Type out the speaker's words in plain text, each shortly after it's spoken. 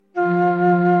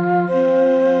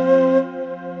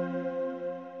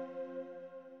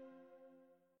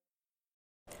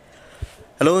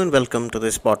Hello and welcome to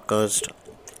this podcast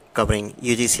covering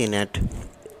UGC NET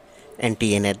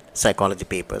NTA NET psychology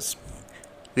papers.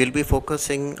 We'll be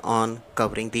focusing on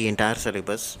covering the entire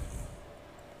syllabus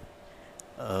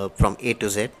from A to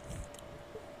Z,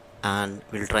 and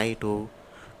we'll try to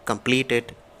complete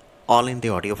it all in the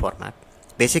audio format.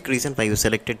 Basic reason why you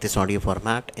selected this audio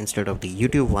format instead of the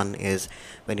YouTube one is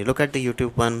when you look at the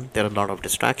YouTube one, there are a lot of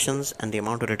distractions and the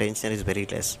amount of retention is very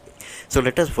less. So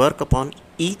let us work upon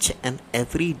each and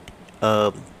every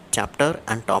chapter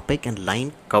and topic and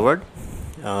line covered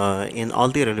in all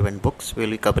the relevant books. We'll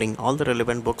be covering all the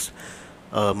relevant books,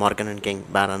 Morgan and King,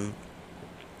 Barron,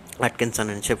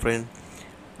 Atkinson and Schifrin,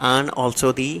 and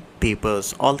also the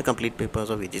papers, all the complete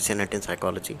papers of UGC NET in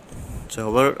psychology.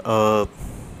 So our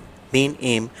main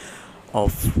aim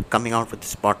of coming out with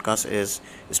this podcast is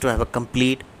to have a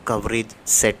complete coverage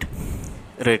set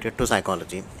related to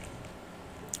psychology.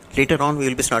 Later on, we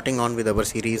will be starting on with our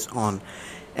series on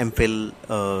MPhil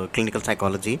clinical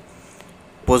psychology,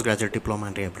 postgraduate diploma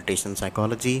and rehabilitation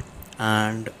psychology,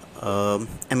 and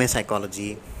MA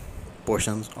psychology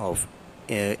portions of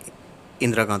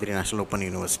Indira Gandhi National Open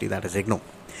University, that is IGNOU.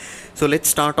 So let's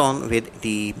start on with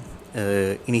the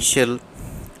initial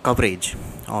coverage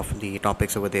of the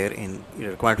topics over there in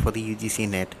required for the UGC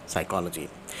NET psychology.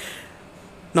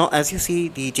 Now, as you see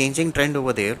the changing trend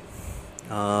over there,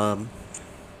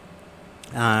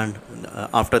 and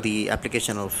after the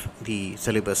application of the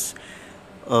syllabus,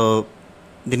 the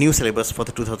new syllabus for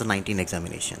the 2019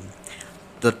 examination,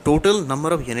 the total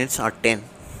number of units are 10,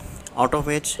 out of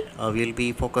which we will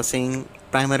be focusing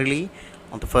primarily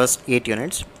on the first 8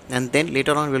 units, and then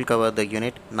later on we will cover the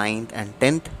unit 9th and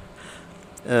 10th,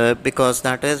 because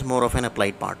that is more of an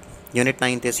applied part. Unit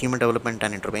 9th is human development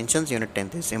and interventions, unit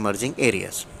 10th is emerging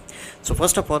areas. So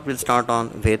first of all, we'll start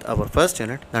on with our first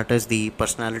unit, that is the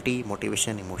personality,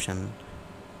 motivation, emotion,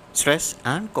 stress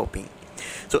and coping.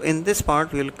 So in this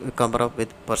part, we'll cover up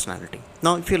with personality.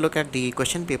 Now, if you look at the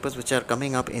question papers which are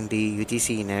coming up in the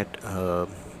UGC NET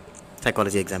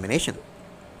psychology examination,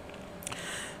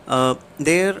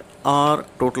 there are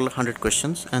total 100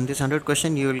 questions, and this 100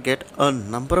 question you will get a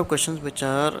number of questions which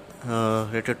are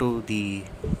related to the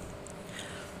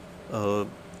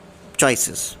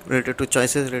choices,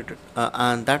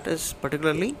 and that is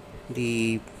particularly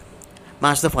the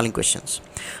match the following questions.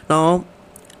 Now,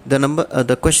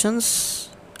 the questions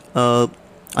are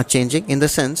changing in the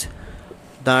sense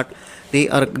that they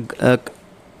are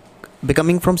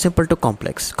becoming from simple to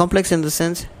complex. Complex in the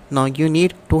sense, now you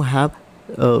need to have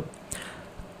the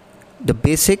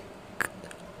basic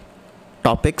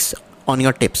topics on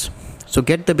your tips. So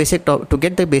get the basic to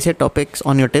get the basic topics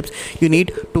on your tips, you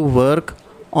need to work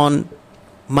on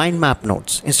mind map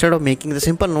notes. Instead of making the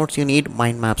simple notes, you need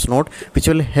mind maps note, which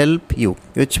will help you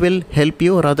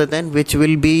rather than which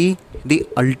will be the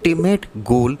ultimate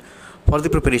goal for the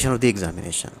preparation of the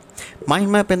examination.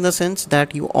 Mind map in the sense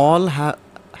that you all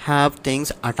have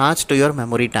things attached to your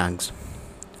memory tags,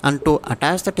 and to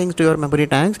attach the things to your memory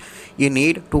tags, you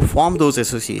need to form those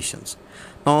associations.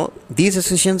 Now, these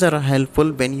associations are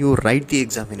helpful when you write the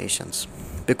examinations,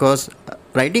 because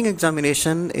writing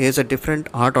examination is a different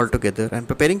art altogether, and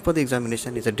preparing for the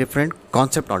examination is a different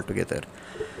concept altogether.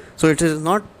 So it is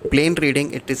not plain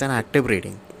reading, it is an active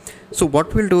reading. So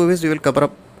what we'll do is we will cover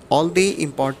up all the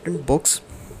important books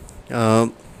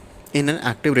in an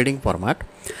active reading format,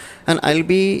 and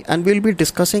we'll be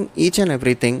discussing each and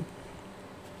everything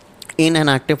in an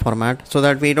active format, so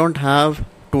that we don't have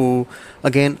to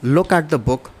again look at the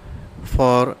book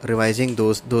for revising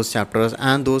those chapters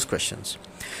and those questions.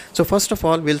 So first of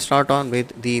all, we'll start on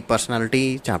with the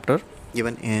personality chapter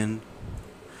given in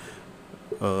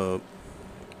our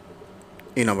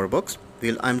books.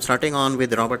 I'm starting on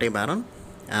with Robert A. Barron,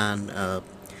 and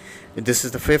this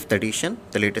is the 5th edition,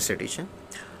 the latest edition.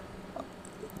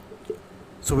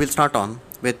 So we'll start on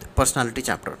with personality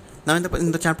chapter. Now in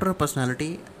the chapter of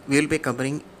personality, we will be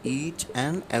covering each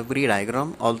and every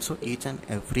diagram, also each and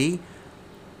every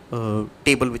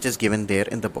table which is given there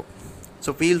in the book.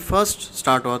 So we'll first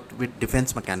start out with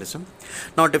defense mechanism.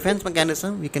 Now defense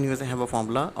mechanism, we can have a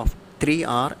formula of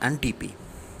 3R and TP.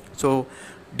 So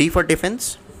D for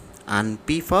defense and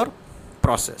P for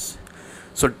process.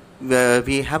 So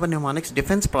we have a mnemonics.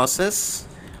 Defense process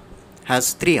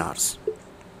has 3 R's.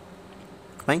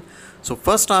 Fine. So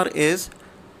first R is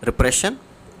repression,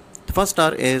 the first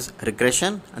R is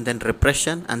regression, and then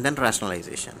repression, and then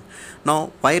rationalization.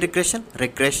 Now, why regression?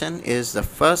 Regression is the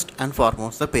first and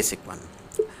foremost the basic one.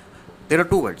 There are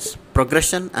two words,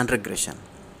 progression and regression.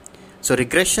 So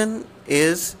regression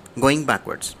is going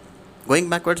backwards. Going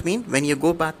backwards means when you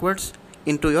go backwards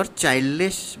into your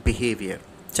childish behavior.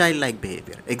 childlike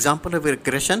behavior. Example of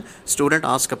regression: student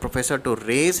asks a professor to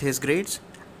raise his grades,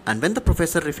 and when the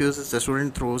professor refuses, the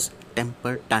student throws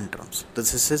temper tantrums.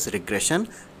 This is regression.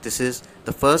 This is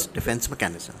the first defense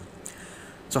mechanism.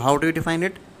 So how do you define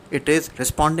it? It is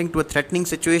responding to a threatening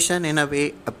situation in a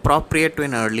way appropriate to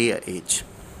an earlier age.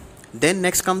 Then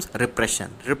next comes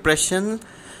repression. Repression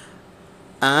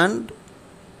and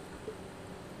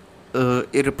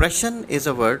repression is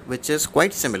a word which is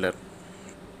quite similar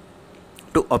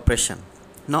to oppression.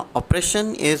 Now,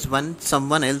 oppression is when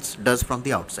someone else does from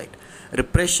the outside.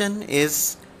 Repression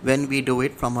is when we do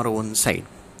it from our own side.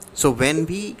 So when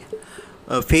we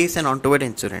face an untoward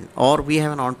incident, or we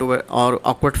have an untoward or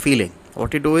awkward feeling,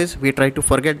 what we do is we try to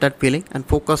forget that feeling and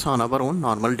focus on our own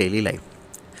normal daily life.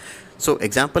 So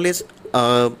example is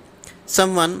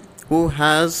someone who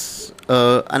has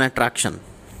an attraction.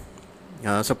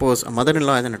 Suppose a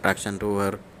mother-in-law has an attraction to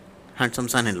her handsome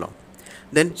son-in-law.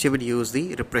 Then she will use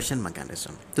the repression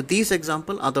mechanism. So these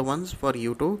examples are the ones for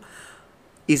you to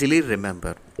easily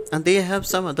remember. And they have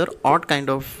some other odd kind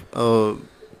of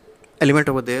element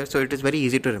over there. So it is very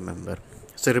easy to remember.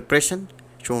 So repression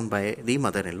shown by the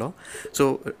mother-in-law.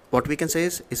 So what we can say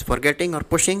is forgetting or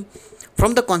pushing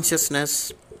from the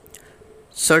consciousness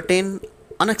certain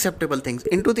unacceptable things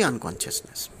into the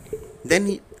unconsciousness.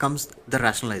 Then comes the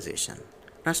rationalization.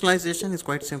 Rationalization is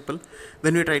quite simple.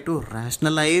 When we try to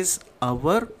rationalize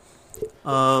our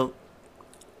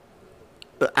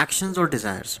actions or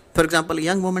desires. For example, a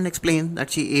young woman explained that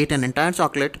she ate an entire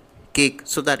chocolate cake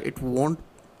so that it won't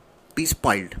be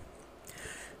spoiled.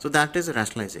 So that is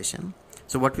rationalization.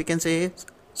 So what we can say is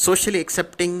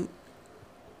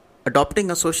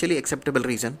adopting a socially acceptable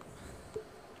reason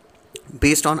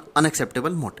based on unacceptable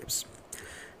motives.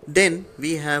 Then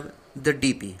we have the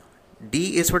DP.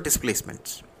 D is for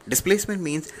displacements. Displacement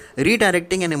means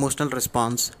redirecting an emotional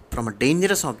response from a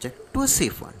dangerous object to a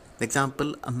safe one.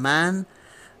 Example, a man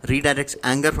redirects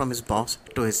anger from his boss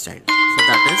to his child. So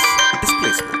that is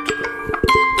displacement.